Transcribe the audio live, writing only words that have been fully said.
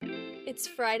It's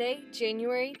Friday,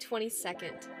 January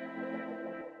 22nd.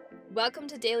 Welcome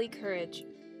to Daily Courage.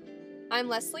 I'm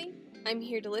Leslie. I'm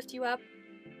here to lift you up,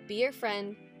 be your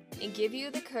friend, and give you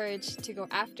the courage to go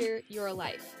after your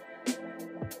life.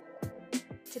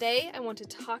 Today, I want to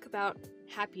talk about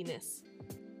happiness.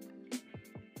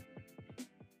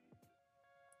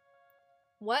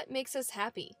 What makes us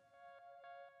happy?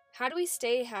 How do we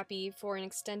stay happy for an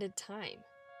extended time?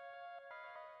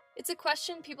 It's a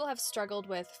question people have struggled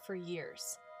with for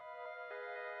years.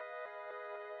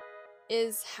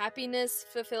 Is happiness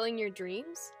fulfilling your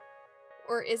dreams?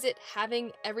 Or is it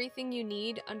having everything you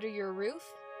need under your roof?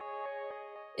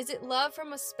 Is it love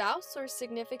from a spouse or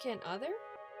significant other?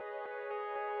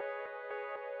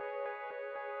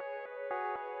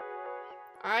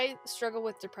 I struggle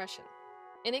with depression,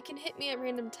 and it can hit me at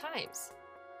random times.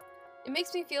 It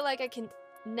makes me feel like I can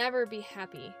never be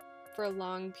happy for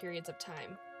long periods of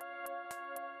time.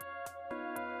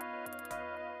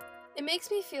 It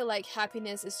makes me feel like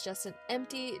happiness is just an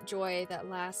empty joy that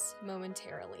lasts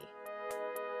momentarily.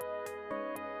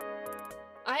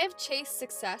 I have chased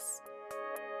success,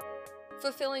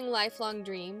 fulfilling lifelong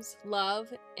dreams,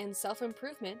 love, and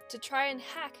self-improvement to try and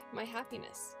hack my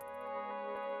happiness.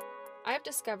 I have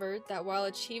discovered that while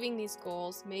achieving these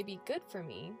goals may be good for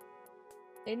me,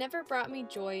 they never brought me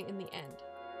joy in the end.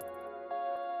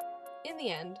 In the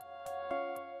end,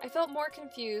 I felt more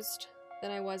confused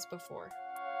than I was before.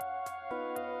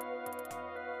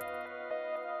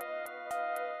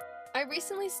 I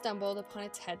recently stumbled upon a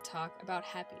TED Talk about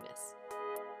happiness.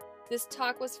 This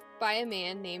talk was by a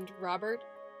man named Robert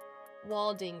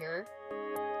Waldinger.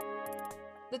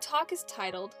 The talk is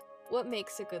titled, "What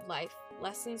Makes a Good Life?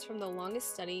 Lessons from the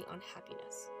Longest Study on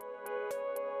Happiness."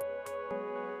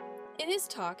 In his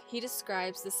talk, he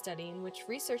describes the study in which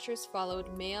researchers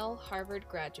followed male Harvard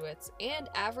graduates and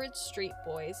average street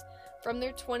boys from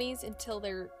their 20s until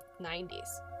their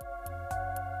 90s.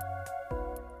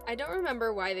 I don't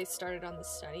remember why they started on the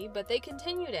study, but they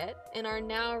continued it and are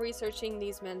now researching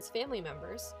these men's family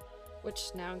members,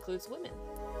 which now includes women.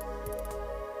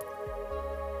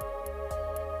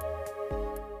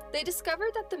 They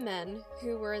discovered that the men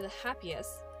who were the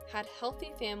happiest had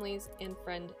healthy families and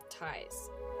friend ties.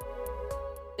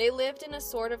 They lived in a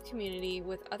sort of community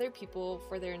with other people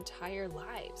for their entire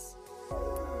lives.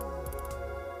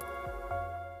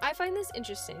 I find this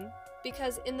interesting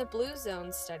because in the Blue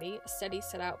Zone study, a study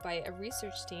set out by a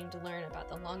research team to learn about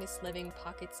the longest living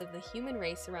pockets of the human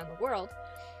race around the world,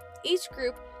 each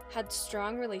group had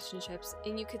strong relationships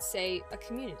and you could say a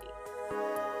community.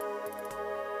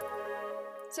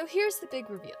 So here's the big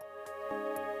reveal.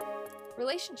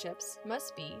 Relationships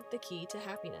must be the key to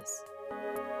happiness.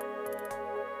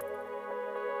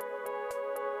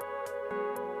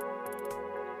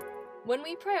 When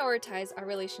we prioritize our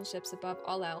relationships above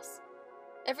all else,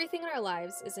 everything in our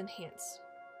lives is enhanced.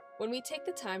 When we take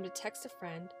the time to text a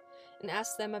friend and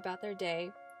ask them about their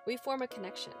day, we form a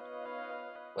connection.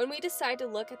 When we decide to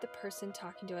look at the person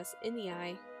talking to us in the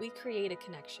eye, we create a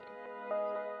connection.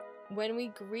 When we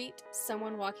greet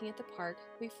someone walking at the park,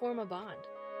 we form a bond.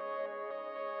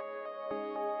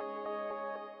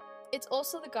 It's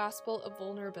also the gospel of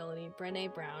vulnerability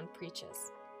Brené Brown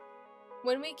preaches.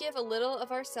 When we give a little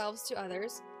of ourselves to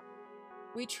others,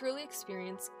 we truly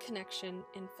experience connection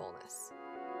and fullness.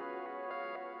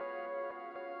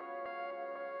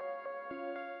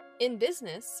 In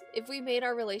business, if we made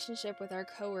our relationship with our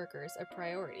coworkers a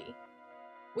priority,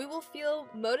 we will feel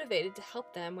motivated to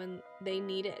help them when they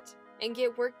need it and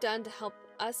get work done to help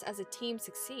us as a team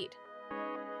succeed.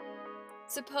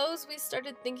 Suppose we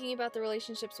started thinking about the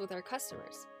relationships with our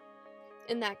customers.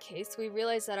 In that case, we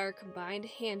realize that our combined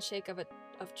handshake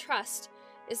of trust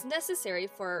is necessary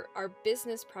for our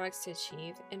business products to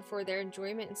achieve and for their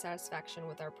enjoyment and satisfaction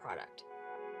with our product.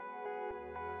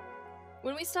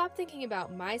 When we stop thinking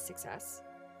about my success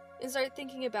and start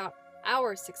thinking about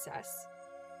our success,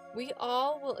 we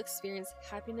all will experience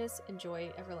happiness and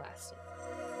joy everlasting.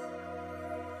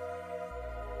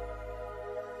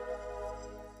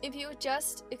 If you have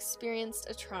just experienced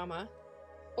a trauma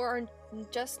or are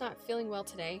just not feeling well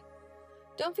today,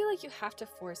 don't feel like you have to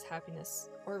force happiness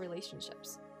or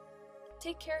relationships.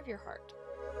 Take care of your heart.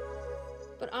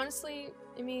 But honestly,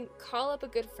 call up a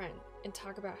good friend and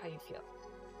talk about how you feel.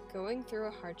 Going through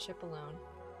a hardship alone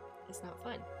is not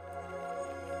fun.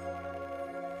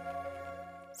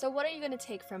 So what are you going to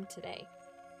take from today?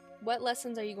 What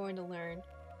lessons are you going to learn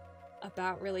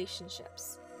about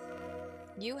relationships?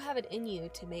 You have it in you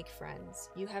to make friends.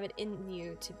 You have it in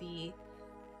you to be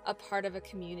a part of a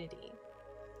community.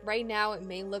 Right now, it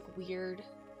may look weird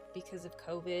because of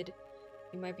COVID.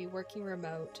 You might be working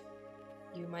remote.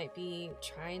 You might be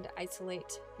trying to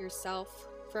isolate yourself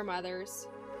from others.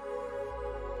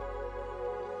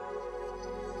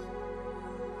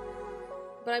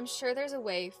 But I'm sure there's a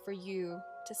way for you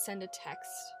to send a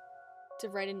text, to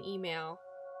write an email,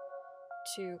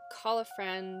 to call a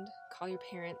friend, call your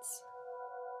parents.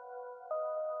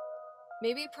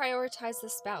 Maybe prioritize the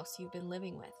spouse you've been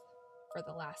living with for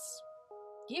the last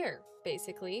year,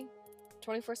 basically,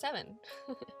 24/7.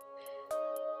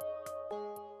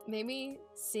 Maybe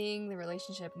seeing the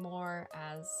relationship more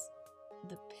as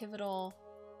the pivotal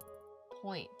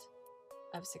point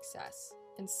of success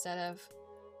instead of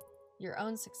your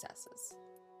own successes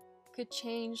could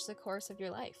change the course of your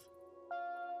life.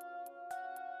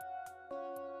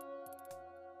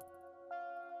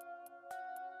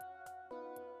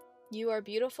 You are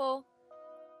beautiful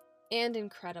and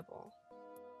incredible.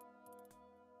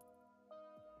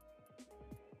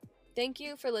 Thank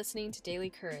you for listening to Daily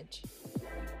Courage.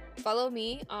 Follow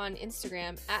me on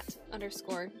Instagram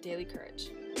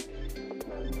 @_dailycourage.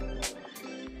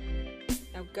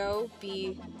 Now go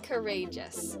be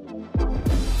courageous.